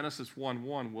believe Genesis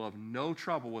 1:1, we'll have no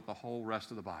trouble with the whole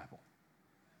rest of the Bible.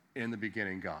 In the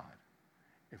beginning, God.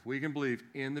 If we can believe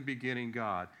in the beginning,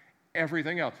 God,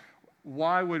 everything else.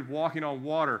 Why would walking on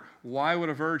water, why would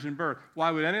a virgin birth,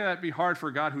 why would any of that be hard for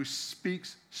a God who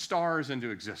speaks stars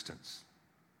into existence?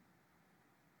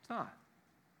 It's not.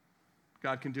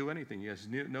 God can do anything. He has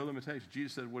no limitations.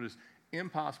 Jesus said what is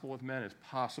impossible with men is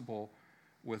possible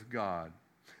with God.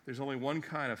 There's only one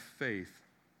kind of faith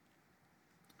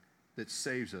that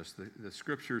saves us. The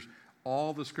Scriptures,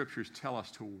 all the Scriptures tell us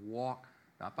to walk,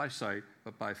 not by sight,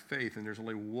 but by faith. And there's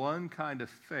only one kind of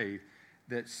faith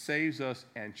that saves us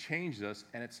and changes us,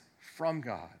 and it's from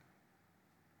God.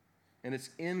 And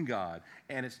it's in God,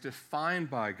 and it's defined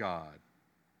by God.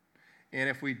 And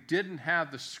if we didn't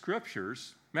have the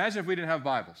Scriptures, imagine if we didn't have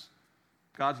Bibles.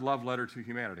 God's love letter to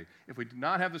humanity. If we did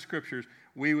not have the Scriptures,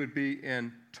 we would be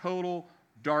in total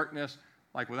darkness,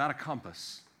 like without a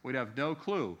compass. We'd have no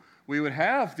clue. We would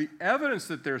have the evidence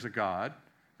that there's a God,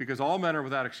 because all men are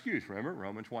without excuse. Remember,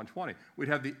 Romans 1:20. We'd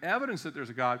have the evidence that there's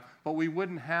a God, but we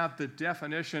wouldn't have the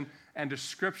definition and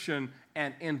description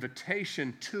and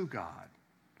invitation to God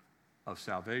of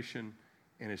salvation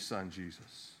in His Son,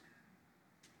 Jesus.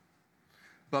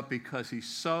 But because He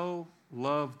so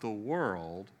loved the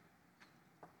world,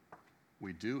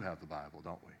 we do have the Bible,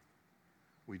 don't we?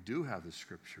 We do have the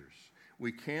Scriptures.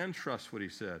 We can trust what He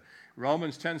said.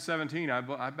 Romans 10:17,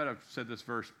 I bet I've said this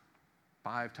verse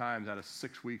 5 times out of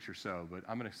 6 weeks or so, but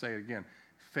I'm going to say it again.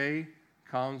 Faith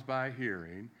comes by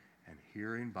hearing, and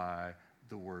hearing by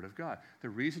the Word of God. The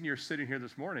reason you're sitting here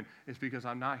this morning is because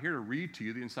I'm not here to read to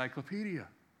you the encyclopedia.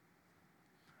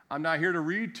 I'm not here to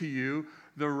read to you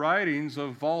the writings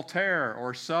of Voltaire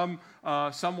or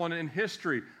someone in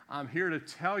history. I'm here to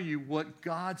tell you what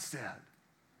God said.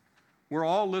 We're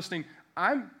all listening.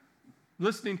 I'm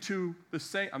listening to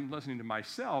I'm listening to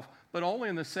myself, but only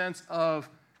in the sense of,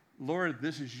 Lord,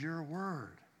 this is your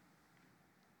word.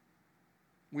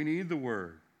 We need the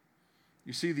word.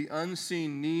 You see, the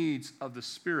unseen needs of the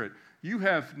Spirit. You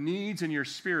have needs in your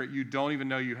spirit you don't even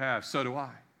know you have. So do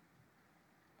I.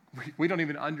 We don't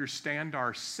even understand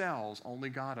ourselves. Only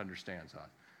God understands us.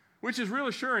 Which is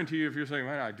reassuring to you if you're saying,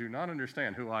 man, I do not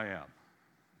understand who I am.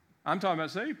 I'm talking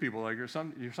about saved people. Like you're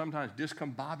sometimes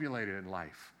discombobulated in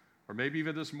life. Or maybe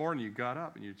even this morning you got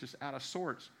up and you're just out of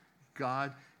sorts.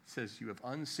 God says you have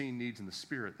unseen needs in the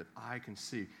Spirit that I can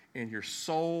see. In your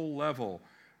soul level,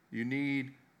 you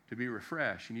need to be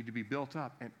refreshed. You need to be built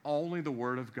up. And only the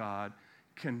Word of God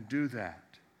can do that.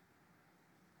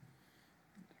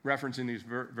 Referencing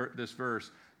this verse,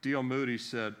 D.L. Moody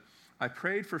said, I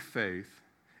prayed for faith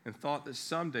and thought that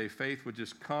someday faith would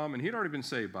just come. And he'd already been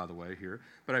saved, by the way, here.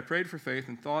 But I prayed for faith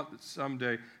and thought that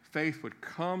someday faith would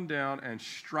come down and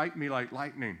strike me like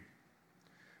lightning.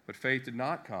 But faith did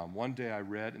not come. One day I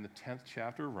read in the 10th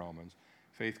chapter of Romans,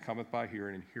 faith cometh by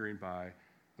hearing, and hearing by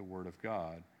the Word of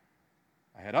God.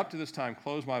 I had up to this time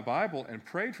closed my Bible and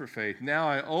prayed for faith. Now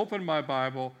I opened my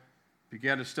Bible,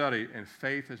 began to study, and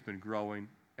faith has been growing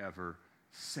ever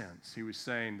since. He was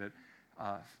saying that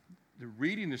the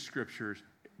reading the Scriptures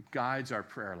guides our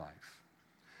prayer life,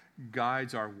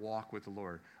 guides our walk with the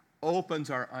Lord, opens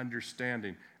our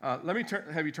understanding. Let me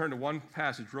have you turn to one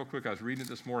passage real quick. I was reading it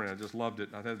this morning. I just loved it.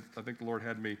 I think the Lord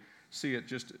had me see it.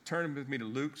 Just turn with me to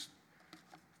Luke's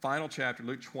final chapter,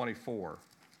 Luke 24.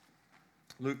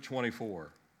 Luke 24.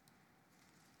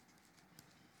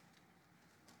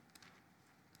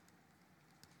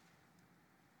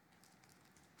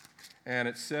 And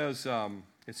it says in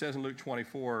Luke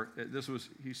 24,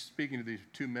 he's speaking to these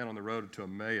 2 men on the road to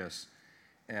Emmaus.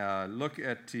 Look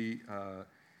at the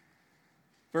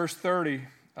verse 30,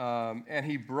 and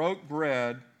he broke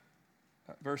bread,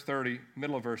 verse 30,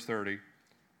 middle of verse 30,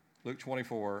 Luke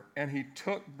 24, and he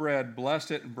took bread,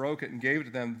 blessed it, and broke it, and gave it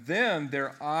to them. Then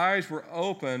their eyes were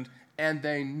opened, and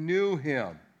they knew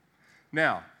him.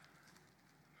 Now,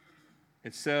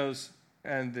 it says,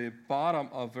 and the bottom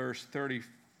of verse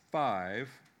 35,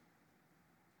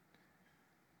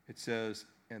 it says,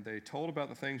 and they told about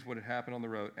the things what had happened on the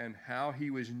road, and how he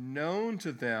was known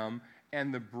to them,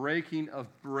 and the breaking of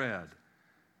bread.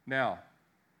 Now,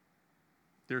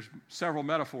 there's several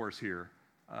metaphors here.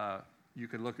 You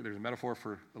could look at, there's a metaphor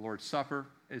for the Lord's Supper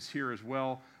is here as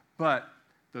well. But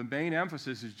the main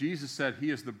emphasis is Jesus said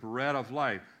he is the bread of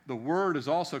life. The Word is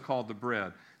also called the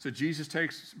bread. So Jesus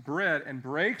takes bread and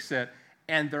breaks it,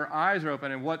 and their eyes are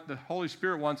open. And what the Holy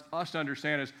Spirit wants us to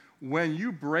understand is when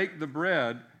you break the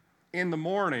bread in the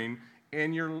morning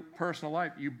in your personal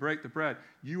life, you break the bread,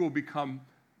 you will become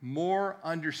more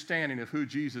understanding of who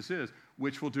Jesus is,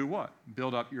 which will do what?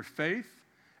 Build up your faith.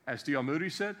 As D.L. Moody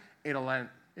said, it'll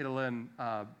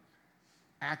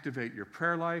activate your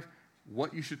prayer life,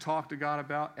 what you should talk to God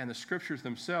about, and the Scriptures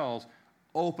themselves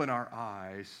open our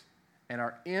eyes, and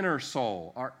our inner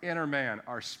soul, our inner man,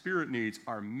 our spirit needs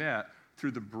are met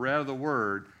through the bread of the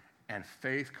Word, and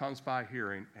faith comes by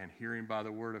hearing, and hearing by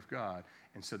the Word of God.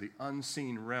 And so the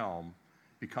unseen realm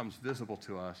becomes visible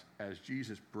to us as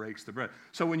Jesus breaks the bread.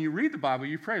 So when you read the Bible,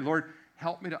 you pray, Lord,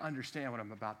 help me to understand what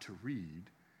I'm about to read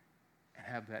and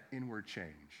have that inward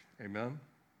change. Amen?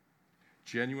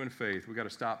 Genuine faith. We've got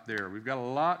to stop there. We've got a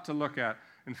lot to look at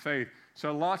in faith.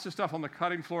 So lots of stuff on the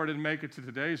cutting floor. Didn't make it to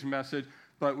today's message,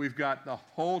 but we've got the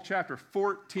whole chapter.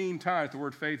 14 times the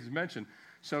word faith is mentioned.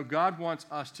 So God wants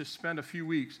us to spend a few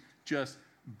weeks just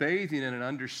bathing in an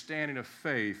understanding of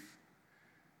faith.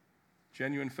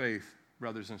 Genuine faith,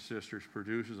 brothers and sisters,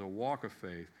 produces a walk of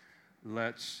faith.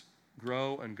 Let's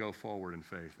grow and go forward in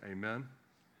faith. Amen?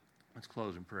 Let's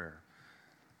close in prayer.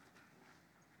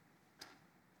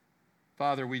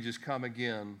 Father, we just come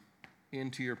again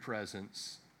into your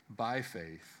presence by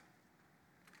faith.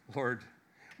 Lord,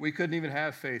 we couldn't even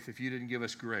have faith if you didn't give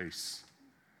us grace.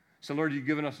 So, Lord, you've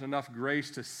given us enough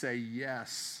grace to say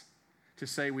yes, to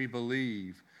say we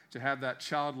believe, to have that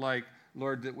childlike,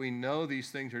 Lord, that we know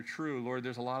these things are true. Lord,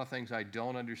 there's a lot of things I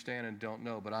don't understand and don't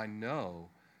know, but I know,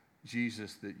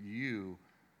 Jesus, that you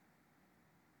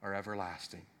are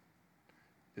everlasting,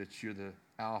 that you're the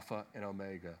Alpha and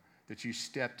Omega, that you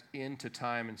stepped into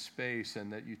time and space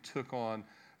and that you took on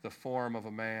the form of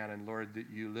a man, and Lord, that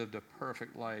you lived a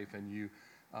perfect life and you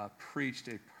preached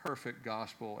a perfect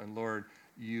gospel, and Lord,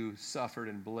 you suffered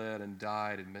and bled and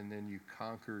died, and then you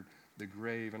conquered the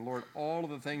grave. And Lord, all of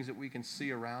the things that we can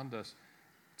see around us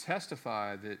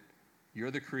testify that you're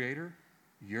the creator,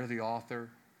 you're the author,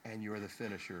 and you're the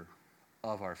finisher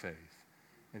of our faith.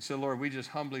 And so, Lord, we just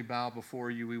humbly bow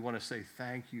before you. We want to say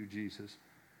thank you, Jesus,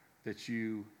 that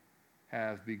you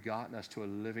have begotten us to a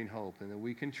living hope, and that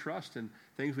we can trust in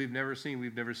things we've never seen.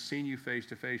 We've never seen you face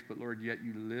to face, but Lord, yet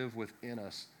you live within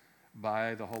us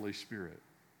by the Holy Spirit.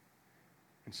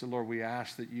 And so, Lord, we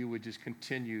ask that you would just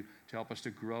continue to help us to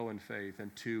grow in faith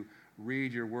and to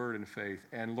read your word in faith.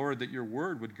 And Lord, that your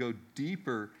word would go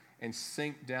deeper and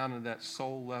sink down into that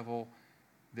soul level,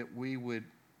 that we would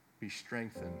be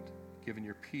strengthened, given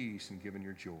your peace and given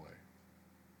your joy.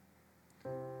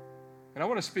 And I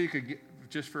want to speak again,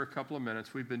 just for a couple of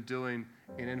minutes. We've been doing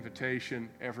an invitation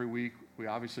every week. We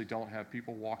obviously don't have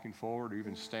people walking forward or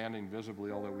even standing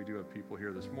visibly, although we do have people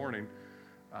here this morning.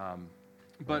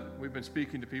 But we've been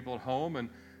speaking to people at home, and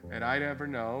I never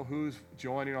know who's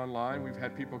joining online. We've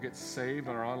had people get saved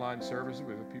on our online services.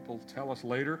 We've had people tell us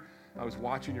later, I was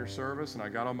watching your service, and I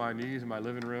got on my knees in my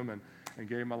living room and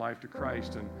gave my life to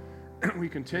Christ. And we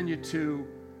continue to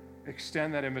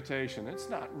extend that invitation. It's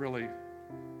not really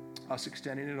us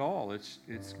extending it all.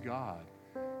 It's God.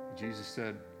 Jesus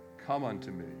said, come unto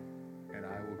me, and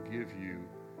I will give you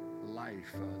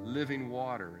life, living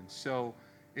water. And so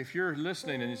if you're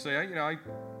listening and you say, I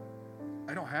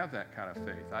don't have that kind of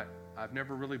faith. I've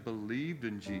never really believed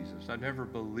in Jesus. I've never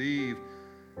believed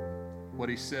what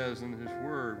he says in his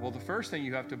word. Well, the first thing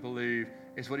you have to believe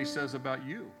is what he says about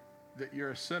you, that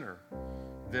you're a sinner,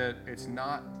 that it's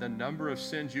not the number of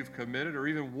sins you've committed or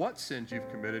even what sins you've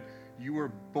committed. You were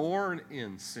born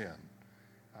in sin.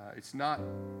 It's not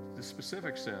the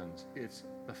specific sins. It's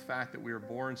the fact that we are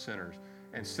born sinners,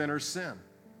 and sinners sin.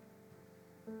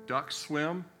 Ducks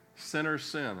swim, sinners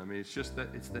sin. I mean, it's just that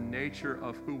it's the nature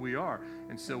of who we are.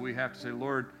 And so we have to say,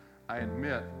 Lord, I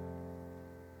admit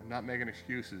I'm not making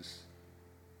excuses.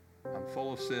 I'm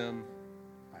full of sin.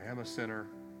 I am a sinner.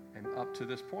 And up to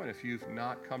this point, if you've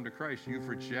not come to Christ, you've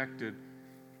rejected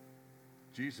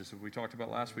Jesus, as we talked about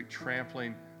last week,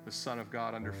 trampling the Son of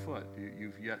God underfoot.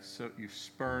 You've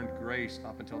spurned grace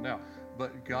up until now.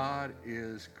 But God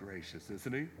is gracious,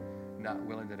 isn't he? Not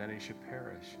willing that any should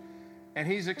perish. And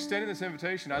he's extending this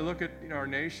invitation. I look at our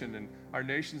nation, and our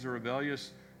nation's a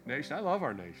rebellious nation. I love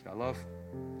our nation. I love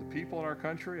the people in our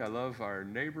country. I love our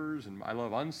neighbors, and I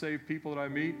love unsaved people that I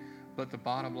meet. But the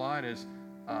bottom line is,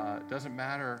 it doesn't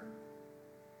matter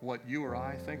what you or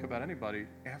I think about anybody.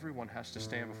 Everyone has to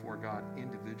stand before God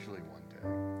individually one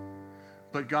day.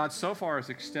 But God so far has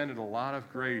extended a lot of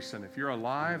grace. And if you're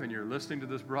alive and you're listening to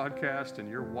this broadcast and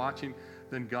you're watching,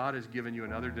 then God has given you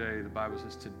another day. The Bible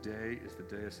says today is the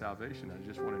day of salvation. I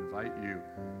just want to invite you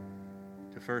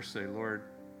to first say, Lord,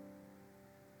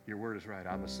 your word is right.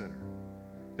 I'm a sinner.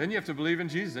 Then you have to believe in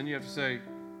Jesus. Then you have to say,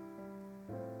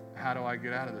 how do I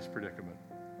get out of this predicament?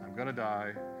 I'm going to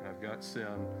die, and I've got sin,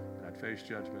 and I'd face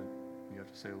judgment. You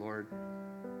have to say, Lord,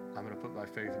 I'm going to put my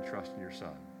faith and trust in your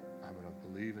Son. I'm going to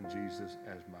believe in Jesus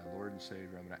as my Lord and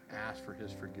Savior. I'm going to ask for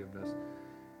his forgiveness.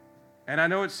 And I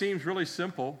know it seems really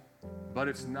simple, but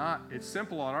it's not. It's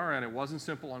simple on our end. It wasn't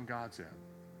simple on God's end.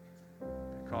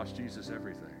 It cost Jesus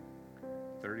everything.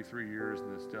 33 years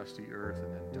in this dusty earth,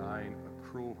 and then dying a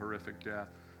cruel, horrific death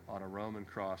on a Roman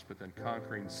cross, but then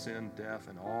conquering sin, death,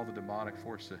 and all the demonic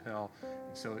forces of hell.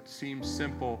 And so it seems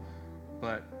simple,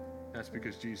 but that's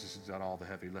because Jesus has done all the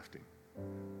heavy lifting.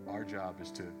 Our job is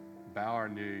to bow our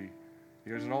knee.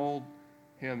 There's an old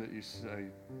hymn that you say,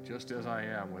 just as I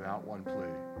am without one plea,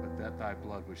 but that thy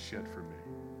blood was shed for me,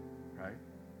 right?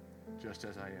 Just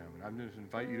as I am. And I'm going to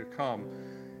invite you to come.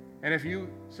 And if you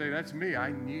say, that's me,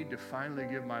 I need to finally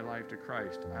give my life to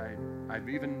Christ. I've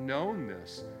even known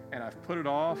this, and I've put it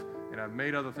off, and I've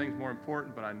made other things more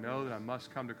important, but I know that I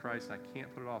must come to Christ, and I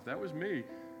can't put it off. That was me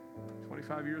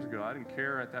 25 years ago. I didn't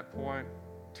care at that point.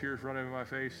 Tears running in my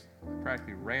face. I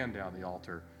practically ran down the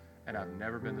altar and I've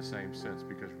never been the same since,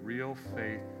 because real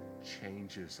faith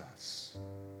changes us.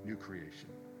 New creation.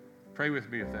 Pray with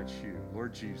me if that's you.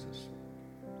 Lord Jesus,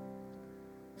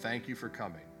 thank you for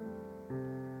coming.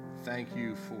 Thank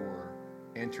you for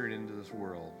entering into this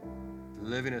world,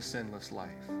 living a sinless life,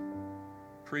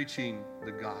 preaching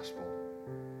the gospel,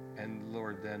 and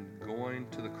Lord, then going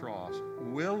to the cross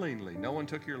willingly. No one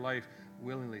took your life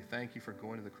willingly. Thank you for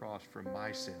going to the cross for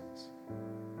my sins,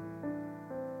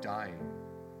 dying,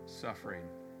 suffering,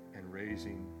 and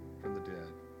raising from the dead.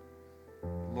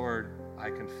 Lord, I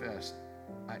confess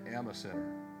I am a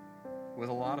sinner with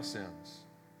a lot of sins.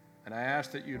 And I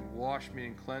ask that you'd wash me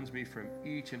and cleanse me from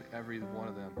each and every one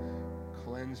of them.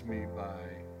 Cleanse me by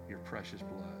your precious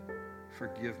blood.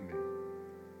 Forgive me,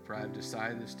 for I have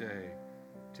decided this day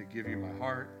to give you my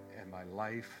heart and my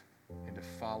life and to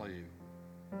follow you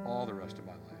all the rest of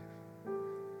my life.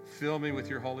 Fill me with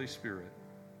your Holy Spirit.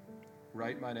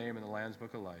 Write my name in the Lamb's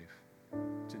Book of Life.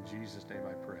 It's in Jesus' name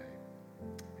I pray.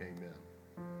 Amen.